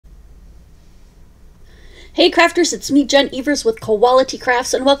Hey crafters, it's me Jen Evers with Quality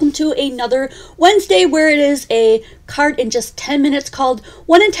Crafts and welcome to another Wednesday where it is a card in just 10 minutes called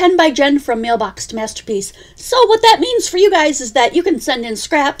 1 in 10 by Jen From Mailbox to Masterpiece. So what that means for you guys is that you can send in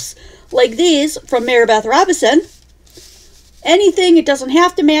scraps like these from Mary Beth Robinson. Anything, it doesn't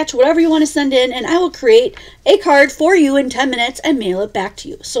have to match, whatever you want to send in, and I will create a card for you in 10 minutes and mail it back to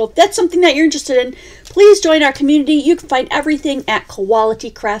you. So if that's something that you're interested in, please join our community. You can find everything at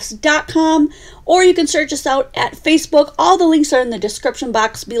qualitycrafts.com, or you can search us out at Facebook. All the links are in the description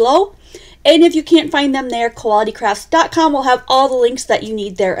box below. And if you can't find them there, qualitycrafts.com will have all the links that you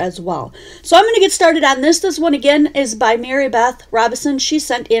need there as well. So I'm going to get started on this. This one again is by Mary Beth Robinson. She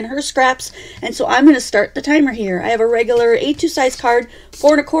sent in her scraps, and so I'm going to start the timer here. I have a regular A2 size card,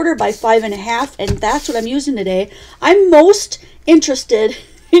 4 1/4 by 5 1/2, and that's what I'm using today. I'm most interested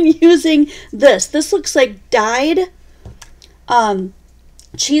in using this. This looks like dyed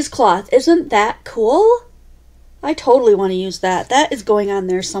cheesecloth. Isn't that cool? I totally want to use that. That is going on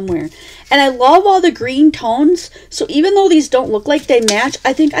there somewhere. And I love all the green tones. So even though these don't look like they match,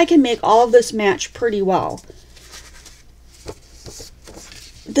 I think I can make all of this match pretty well.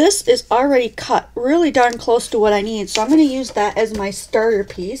 This is already cut really darn close to what I need. So I'm going to use that as my starter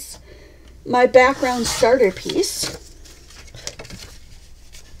piece. My background starter piece.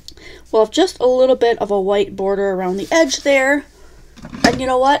 Well, just a little bit of a white border around the edge there. And you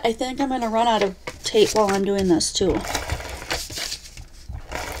know what? I think I'm going to run out of tape while I'm doing this too.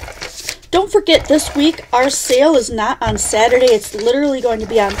 Don't forget, this week our sale is not on Saturday. It's literally going to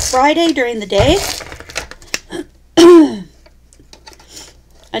be on Friday during the day.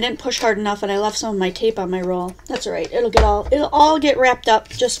 I didn't push hard enough and I left some of my tape on my roll. That's all right. It'll all get wrapped up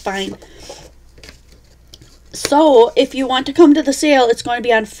just fine. So if you want to come to the sale, it's going to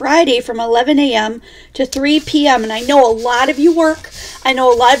be on Friday from 11 a.m. to 3 p.m. And I know a lot of you work. I know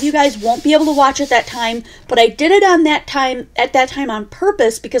a lot of you guys won't be able to watch at that time, but I did it on that time on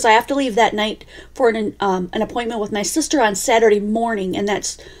purpose because I have to leave that night for an appointment with my sister on Saturday morning, and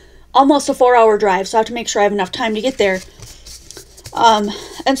that's almost a 4-hour drive, so I have to make sure I have enough time to get there.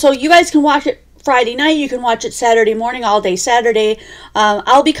 And so you guys can watch it Friday night, you can watch it Saturday morning, all day Saturday.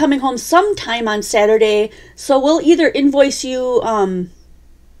 I'll be coming home sometime on Saturday, so we'll either invoice you,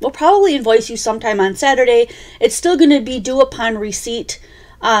 we'll probably invoice you sometime on Saturday. It's still going to be due upon receipt.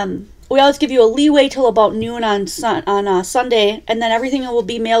 We always give you a leeway till about noon on Sunday, and then everything will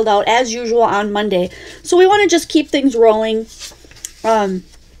be mailed out as usual on Monday. So we want to just keep things rolling.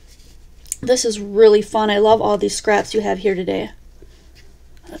 This is really fun. I love all these scraps you have here today.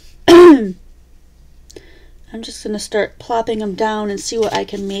 I'm just going to start plopping them down and see what I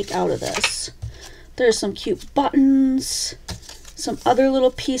can make out of this. There's some cute buttons, some other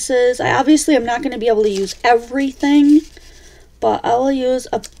little pieces. Obviously I'm not going to be able to use everything, but I'll use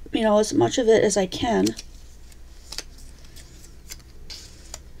as much of it as I can.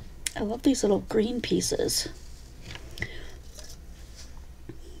 I love these little green pieces.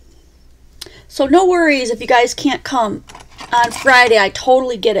 So no worries if you guys can't come on Friday. I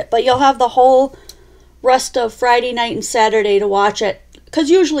totally get it, but you'll have the whole rest of Friday night and Saturday to watch it, because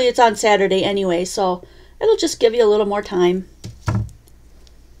usually it's on Saturday anyway, so it'll just give you a little more time.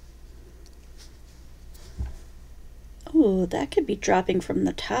 Oh, that could be dropping from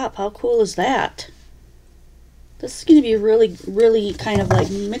the top. How cool is that? This is going to be really kind of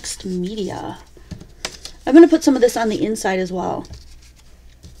like mixed media. I'm going to put some of this on the inside as well.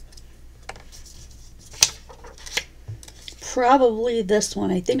 Probably this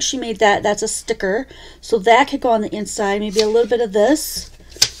one. I think she made that. That's a sticker. So that could go on the inside. Maybe a little bit of this.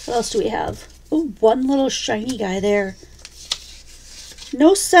 What else do we have? Oh, one little shiny guy there.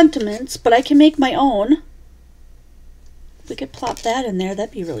 No sentiments, but I can make my own. We could plop that in there.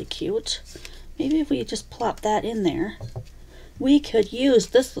 That'd be really cute. Maybe if we just plop that in there. We could use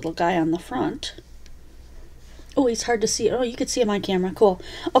this little guy on the front. Oh, he's hard to see. Oh, you could see him on camera. Cool.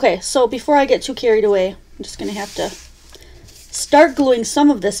 Okay, so before I get too carried away, I'm just going to have to start gluing some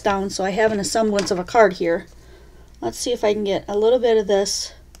of this down so I have a semblance of a card here. Let's see if I can get a little bit of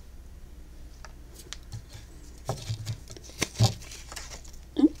this.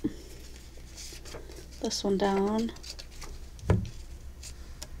 This one down.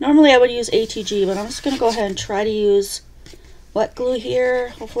 Normally I would use ATG, but I'm just going to go ahead and try to use wet glue here.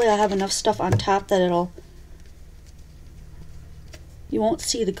 Hopefully I'll have enough stuff on top that you won't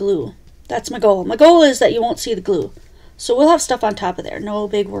see the glue. That's my goal. My goal is that you won't see the glue. So we'll have stuff on top of there, no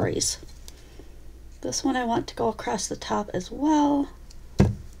big worries. This one I want to go across the top as well.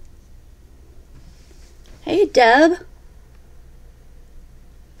 Hey, Deb.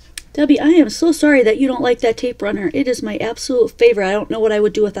 Debbie, I am so sorry that you don't like that tape runner. It is my absolute favorite. I don't know what I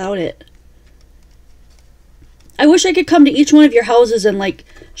would do without it. I wish I could come to each one of your houses and like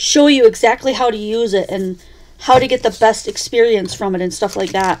show you exactly how to use it and how to get the best experience from it and stuff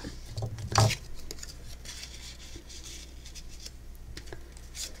like that.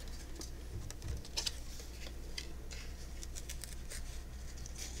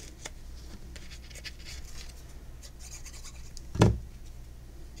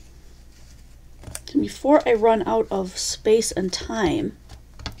 Before I run out of space and time,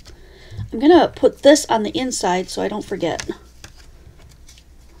 I'm gonna put this on the inside so I don't forget.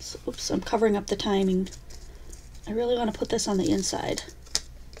 So, oops, I'm covering up the timing. I really want to put this on the inside.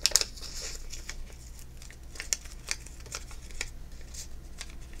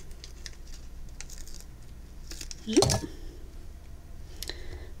 Yep.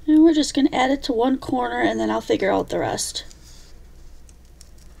 And we're just gonna add it to one corner and then I'll figure out the rest.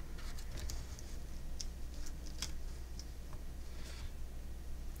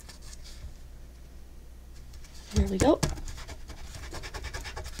 There we go.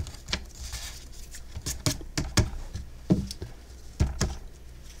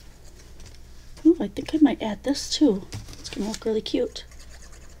 Ooh, I think I might add this too. It's gonna look really cute.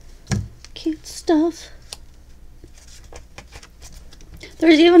 Cute stuff.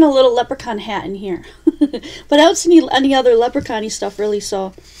 There's even a little leprechaun hat in here. But I don't see any other leprechaun-y stuff really,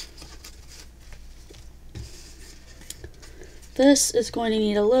 so. This is going to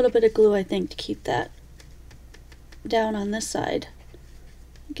need a little bit of glue, I think, to keep that down on this side.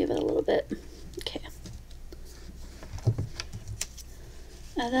 Give it a little bit. Okay.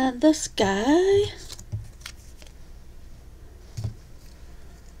 And then this guy.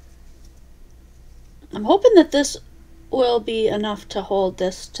 I'm hoping that this will be enough to hold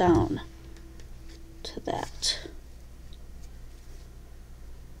this down to that.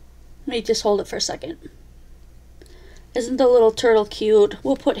 Let me just hold it for a second. Isn't the little turtle cute?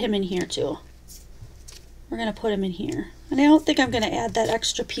 We'll put him in here too. We're going to put him in here. And I don't think I'm going to add that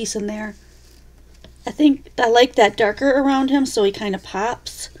extra piece in there. I think I like that darker around him so he kind of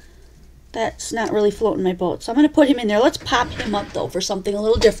pops. That's not really floating my boat. So I'm going to put him in there. Let's pop him up though for something a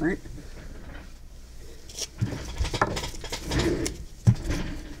little different.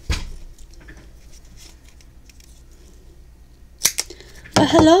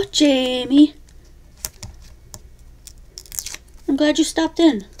 Hello, Jamie. I'm glad you stopped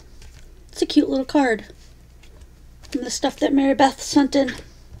in. It's a cute little card. And the stuff that Mary Beth sent in.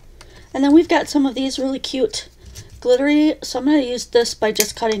 And then we've got some of these really cute glittery. So I'm going to use this by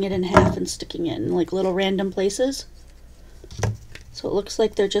just cutting it in half and sticking it in like little random places. So it looks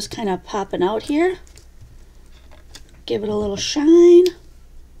like they're just kind of popping out here. Give it a little shine.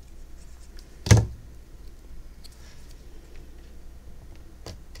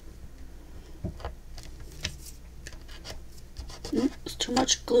 It's too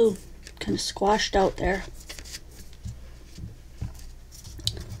much glue. Kind of squashed out there.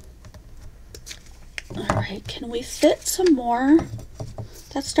 Alright, can we fit some more?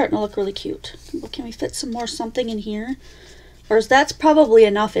 That's starting to look really cute. Can we fit some more something in here? Or is that's probably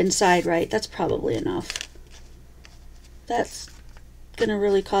enough inside, right? That's probably enough. That's gonna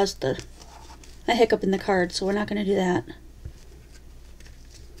really cause a hiccup in the card, so we're not gonna do that.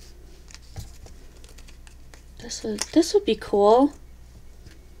 This would be cool,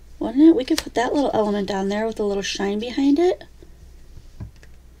 wouldn't it? We could put that little element on there with a little shine behind it.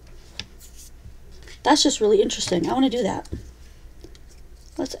 That's just really interesting. I want to do that.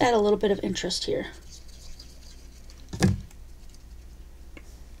 Let's add a little bit of interest here.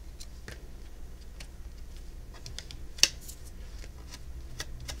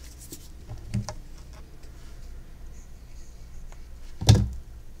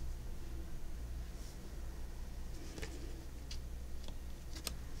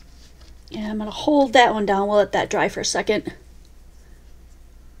 Yeah, I'm going to hold that one down. We'll let that dry for a second.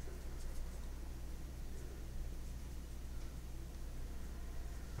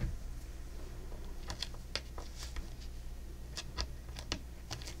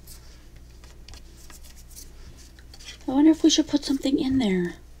 I wonder if we should put something in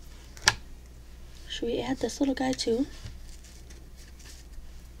there. Should we add this little guy too?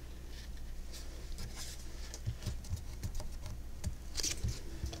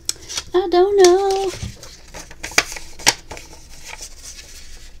 I don't know.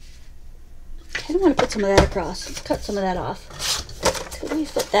 I don't want to put some of that across. Let's cut some of that off. Could we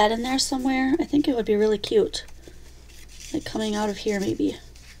fit that in there somewhere? I think it would be really cute. Like coming out of here maybe.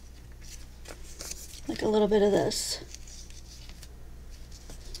 Like a little bit of this.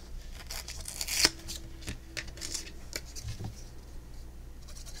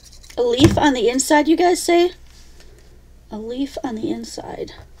 A leaf on the inside, you guys say? A leaf on the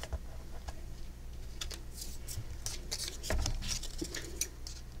inside.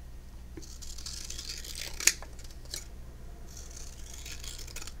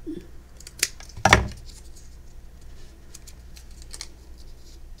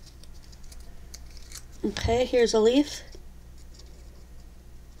 Okay, here's a leaf.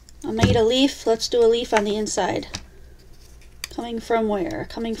 I made a leaf. Let's do a leaf on the inside. Coming from where?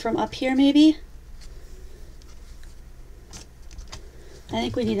 Coming from up here, maybe? I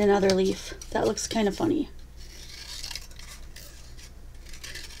think we need another leaf. That looks kind of funny.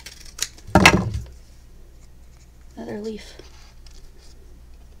 Another leaf.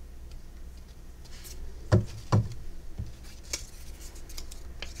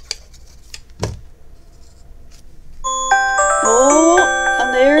 Oh,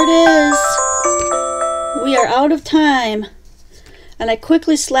 and there it is. We are out of time. And I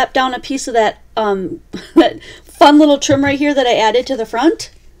quickly slapped down a piece of that, that fun little trim right here that I added to the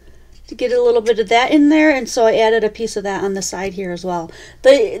front to get a little bit of that in there. And so I added a piece of that on the side here as well.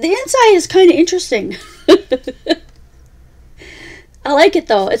 The inside is kind of interesting. I like it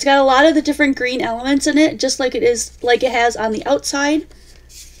though. It's got a lot of the different green elements in it, just like it has on the outside.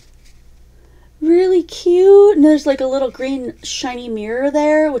 Really cute. And there's like a little green shiny mirror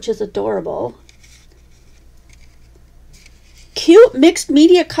there, which is adorable. Cute mixed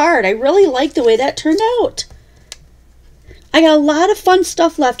media card. I really like the way that turned out. I got a lot of fun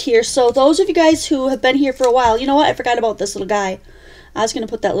stuff left here. So those of you guys who have been here for a while, you know what? I forgot about this little guy. I was going to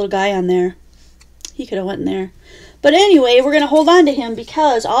put that little guy on there. He could have went in there. But anyway, we're going to hold on to him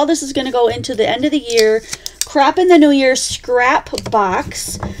because all this is going to go into the end of the year, crop in the new year scrap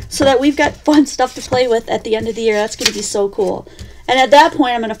box so that we've got fun stuff to play with at the end of the year. That's going to be so cool. And at that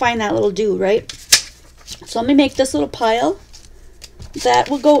point, I'm going to find that little dude, right? So let me make this little pile. That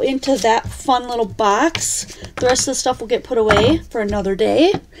will go into that fun little box. The rest of the stuff will get put away for another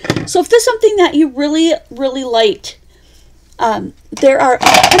day. So if there's something that you really, really liked, there are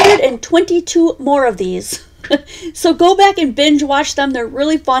 122 more of these. So go back and binge watch them. They're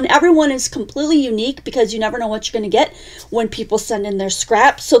really fun. Everyone is completely unique because you never know what you're going to get when people send in their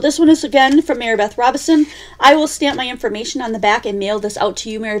scraps. So this one is again from Mary Beth Robinson. I will stamp my information on the back and mail this out to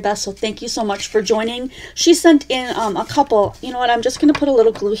you, Mary Beth. So thank you so much for joining. She sent in a couple. You know what? I'm just going to put a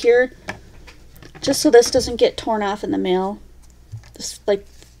little glue here just so this doesn't get torn off in the mail. This, like,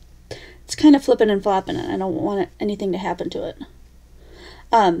 it's kind of flipping and flopping and I don't want anything to happen to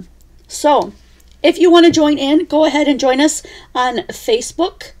it. So if you want to join in, go ahead and join us on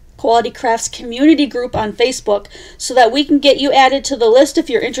Facebook, Quality Crafts Community Group on Facebook, so that we can get you added to the list if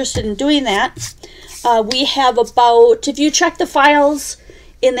you're interested in doing that. We have about, if you check the files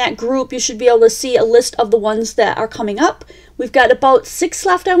in that group, you should be able to see a list of the ones that are coming up. We've got about 6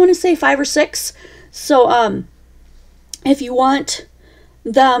 left, I want to say, 5 or 6. So if you want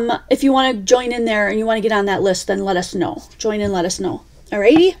them, if you want to join in there and you want to get on that list, then let us know. Join in, let us know.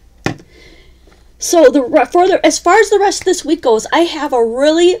 Alrighty? So as far as the rest of this week goes, I have a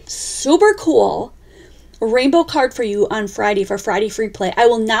really super cool rainbow card for you on Friday for Friday Free Play. I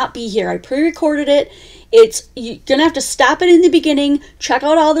will not be here. I pre-recorded it. You're going to have to stop it in the beginning, check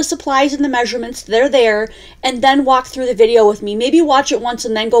out all the supplies and the measurements. They're there, and then walk through the video with me. Maybe watch it once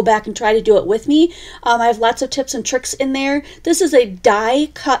and then go back and try to do it with me. I have lots of tips and tricks in there. This is a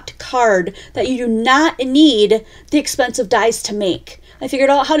die-cut card that you do not need the expensive dies to make. I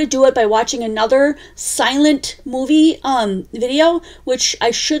figured out how to do it by watching another silent movie video, which I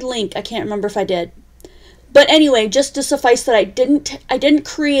should link. I can't remember if I did. But anyway, just to suffice that I didn't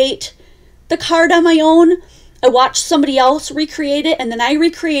create the card on my own. I watched somebody else recreate it, and then I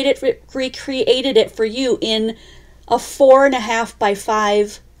recreated it for you in a 4.5 by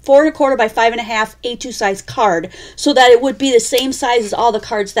 5, 4.25 by 5.5 A2 size card, so that it would be the same size as all the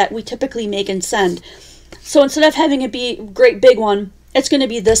cards that we typically make and send. So instead of having it be a great big one, it's going to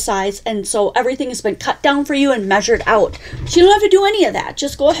be this size, and so everything has been cut down for you and measured out. So you don't have to do any of that.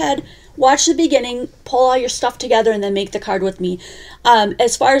 Just go ahead, watch the beginning, pull all your stuff together, and then make the card with me.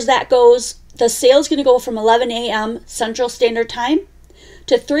 As far as that goes, the sale is going to go from 11 a.m. Central Standard Time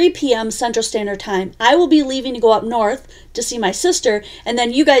to 3 p.m. Central Standard Time. I will be leaving to go up north to see my sister, and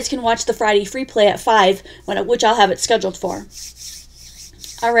then you guys can watch the Friday Free Play at 5, which I'll have it scheduled for.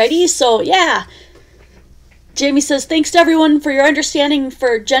 Alrighty, so yeah. Jamie says, thanks to everyone for your understanding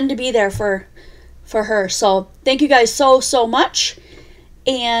for Jen to be there for her. So thank you guys so much.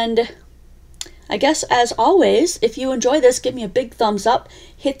 And I guess as always, if you enjoy this, give me a big thumbs up.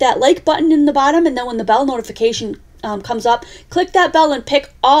 Hit that like button in the bottom, and then when the bell notification comes up, click that bell and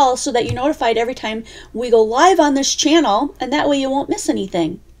pick all so that you're notified every time we go live on this channel, and that way you won't miss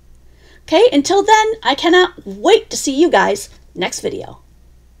anything. Okay, until then, I cannot wait to see you guys next video.